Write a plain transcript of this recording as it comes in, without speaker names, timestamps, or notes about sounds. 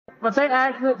But they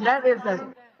actually, that is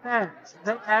a fact.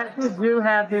 They actually do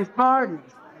have these parties.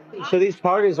 So these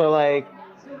parties are like,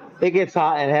 it gets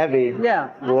hot and heavy. Yeah.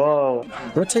 Whoa.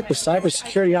 What type of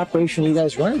cybersecurity operation are you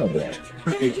guys running over there?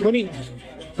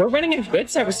 We're running a good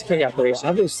cybersecurity operation.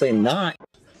 Obviously not.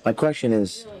 My question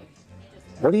is,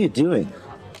 what are you doing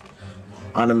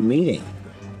on a meeting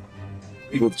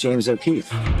with James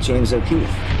O'Keefe? James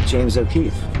O'Keefe. James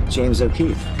O'Keefe. James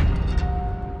O'Keefe.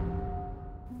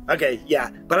 Okay, yeah,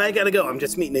 but I gotta go. I'm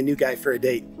just meeting a new guy for a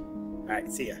date. All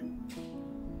right, see ya.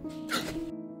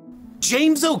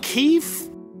 James O'Keefe?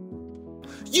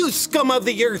 You scum of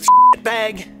the earth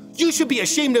bag. You should be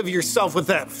ashamed of yourself with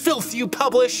that filth you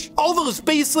publish. All those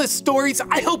baseless stories,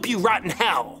 I hope you rot in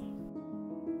hell.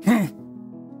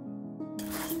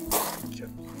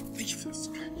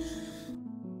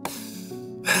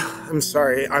 I'm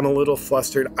sorry, I'm a little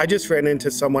flustered. I just ran into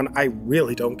someone I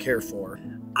really don't care for.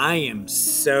 I am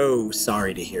so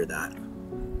sorry to hear that.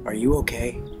 Are you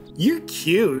okay? You're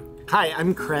cute. Hi,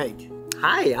 I'm Craig.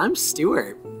 Hi, I'm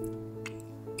Stuart.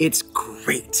 It's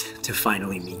great to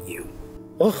finally meet you.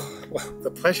 Oh, well,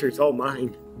 the pleasure's all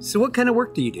mine. So what kind of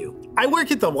work do you do? I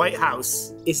work at the White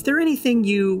House. Is there anything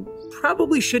you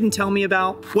probably shouldn't tell me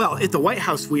about? Well, at the White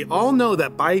House, we all know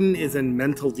that Biden is in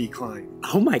mental decline.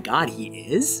 Oh my God, he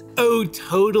is? Oh,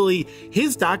 totally.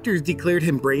 His doctors declared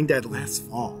him brain dead last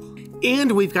fall.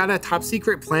 And we've got a top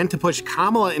secret plan to push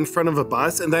Kamala in front of a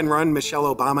bus and then run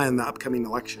Michelle Obama in the upcoming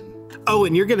election. Oh,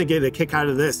 and you're gonna get a kick out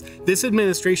of this. This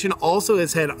administration also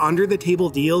has had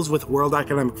under-the-table deals with World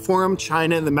Economic Forum,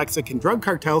 China, and the Mexican drug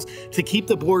cartels to keep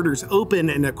the borders open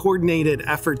in a coordinated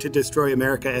effort to destroy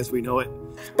America as we know it.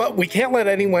 But we can't let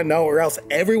anyone know, or else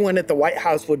everyone at the White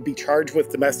House would be charged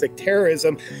with domestic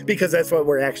terrorism, because that's what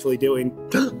we're actually doing.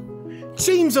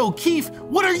 James O'Keefe,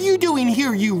 what are you doing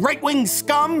here, you right-wing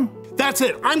scum? That's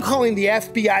it. I'm calling the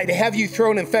FBI to have you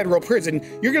thrown in federal prison.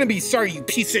 You're gonna be sorry, you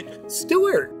piece of...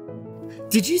 Stuart,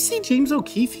 did you see James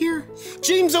O'Keefe here?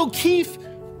 James O'Keefe,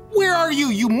 where are you,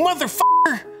 you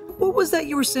motherfucker? What was that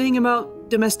you were saying about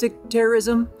domestic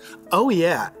terrorism? Oh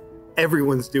yeah,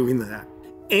 everyone's doing that.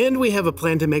 And we have a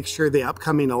plan to make sure the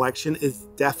upcoming election is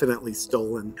definitely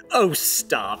stolen. Oh,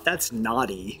 stop. That's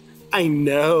naughty. I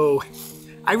know.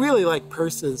 I really like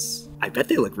purses. I bet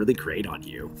they look really great on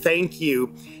you. Thank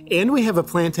you. And we have a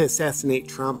plan to assassinate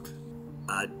Trump.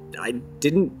 I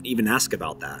didn't even ask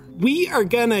about that. We are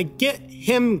gonna get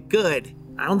him good.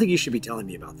 I don't think you should be telling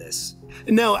me about this.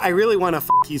 No, I really want to f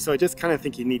you, so I just kind of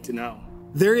think you need to know.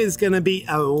 There is gonna be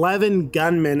 11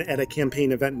 gunmen at a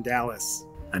campaign event in Dallas.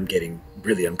 I'm getting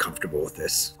really uncomfortable with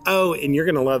this. Oh, and you're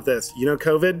gonna love this. You know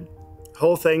COVID?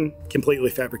 Whole thing completely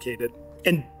fabricated.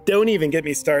 And don't even get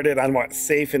me started on what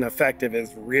safe and effective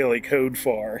is really code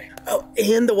for. Oh,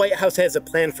 and the White House has a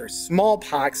plan for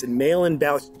smallpox and mail-in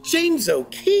ballots. James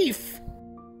O'Keefe!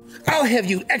 I'll have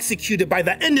you executed by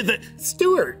the end of the...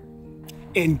 Stuart!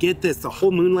 And get this, the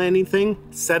whole moon landing thing,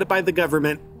 set up by the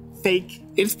government, fake.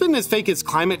 It's been as fake as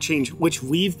climate change, which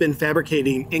we've been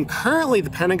fabricating, and currently the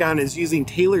Pentagon is using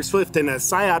Taylor Swift in a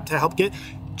psyop to help get...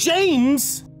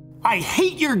 James! I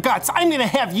hate your guts! I'm gonna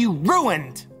have you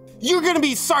ruined! You're gonna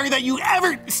be sorry that you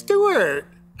ever... Stuart,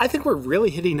 I think we're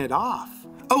really hitting it off.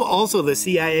 Oh, also the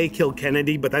CIA killed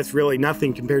Kennedy, but that's really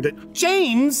nothing compared to...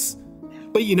 James!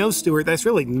 But you know, Stuart, that's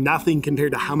really nothing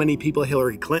compared to how many people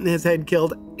Hillary Clinton has had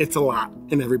killed. It's a lot,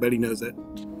 and everybody knows it.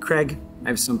 Craig, I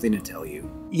have something to tell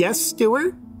you. Yes,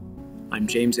 Stuart? I'm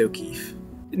James O'Keefe.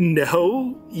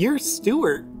 No, you're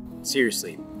Stuart.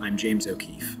 Seriously, I'm James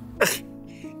O'Keefe.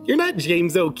 You're not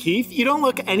James O'Keefe. You don't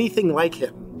look anything like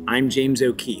him. I'm James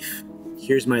O'Keefe.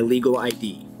 Here's my legal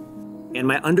ID. And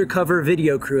my undercover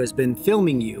video crew has been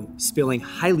filming you spilling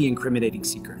highly incriminating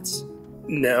secrets.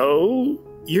 No,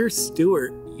 you're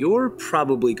Stuart. You're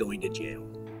probably going to jail.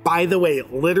 By the way,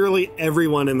 literally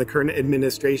everyone in the current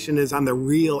administration is on the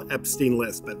real Epstein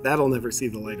list, but that'll never see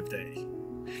the light of day.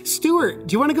 Stuart,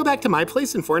 do you want to go back to my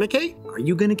place and fornicate? Are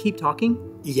you gonna keep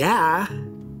talking? Yeah.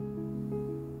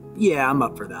 Yeah, I'm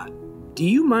up for that. Do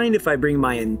you mind if I bring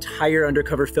my entire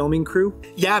undercover filming crew?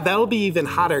 Yeah, that'll be even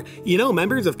hotter. You know,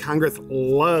 members of Congress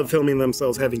love filming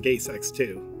themselves having gay sex,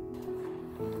 too.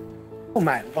 Oh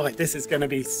my lord, this is gonna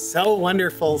be so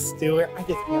wonderful, Stuart. I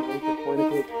just can't wait to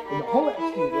fornicate. And the whole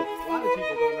Epstein list, a lot of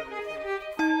people don't understand.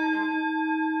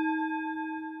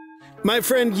 My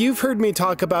friend, you've heard me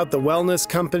talk about the Wellness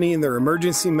Company and their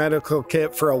emergency medical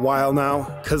kit for a while now,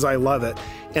 because I love it.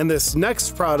 And this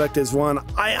next product is one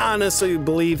I honestly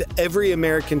believe every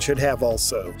American should have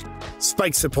also.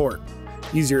 Spike Support.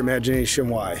 Use your imagination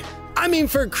why. I mean,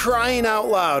 for crying out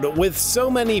loud, with so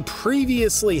many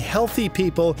previously healthy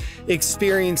people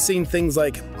experiencing things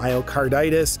like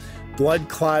myocarditis, blood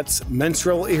clots,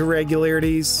 menstrual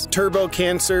irregularities, turbo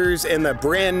cancers, and the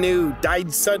brand new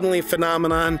died suddenly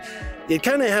phenomenon, you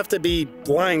kind of have to be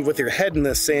blind with your head in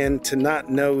the sand to not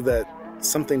know that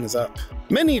something is up.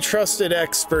 Many trusted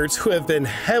experts who have been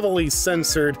heavily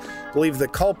censored believe the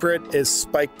culprit is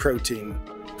spike protein,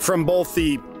 from both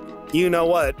the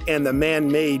you-know-what and the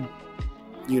man-made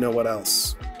you-know-what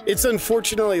else. It's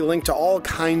unfortunately linked to all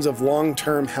kinds of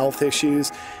long-term health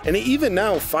issues, and even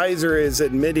now Pfizer is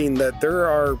admitting that there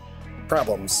are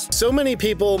problems. So many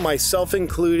people, myself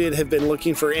included, have been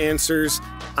looking for answers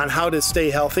on how to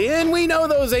stay healthy, and we know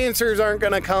those answers aren't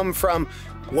going to come from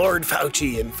Lord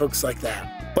Fauci and folks like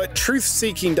that. But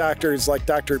truth-seeking doctors like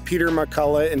Dr. Peter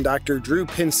McCullough and Dr. Drew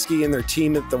Pinsky and their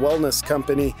team at the Wellness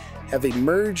Company have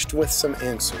emerged with some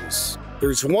answers.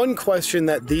 There's one question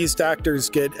that these doctors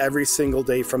get every single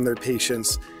day from their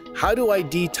patients. How do I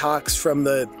detox from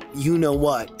the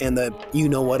you-know-what and the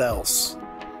you-know-what else?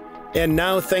 And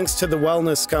now, thanks to the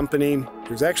Wellness Company,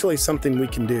 there's actually something we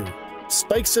can do.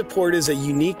 Spike Support is a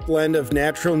unique blend of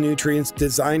natural nutrients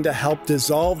designed to help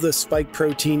dissolve the spike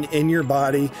protein in your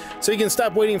body so you can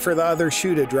stop waiting for the other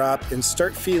shoe to drop and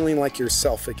start feeling like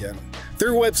yourself again.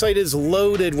 Their website is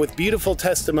loaded with beautiful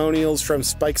testimonials from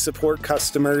Spike Support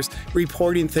customers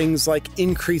reporting things like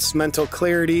increased mental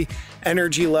clarity,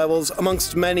 energy levels,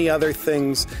 amongst many other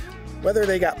things, whether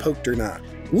they got poked or not.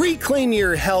 Reclaim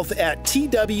your health at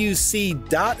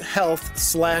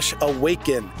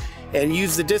twc.health/awaken. And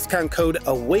use the discount code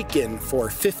AWAKEN for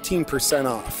 15%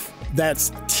 off. That's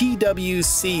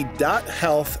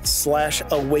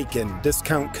twc.health/awaken,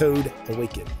 discount code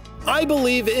AWAKEN. I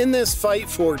believe in this fight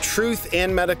for truth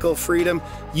and medical freedom,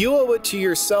 you owe it to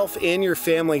yourself and your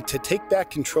family to take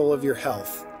back control of your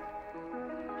health.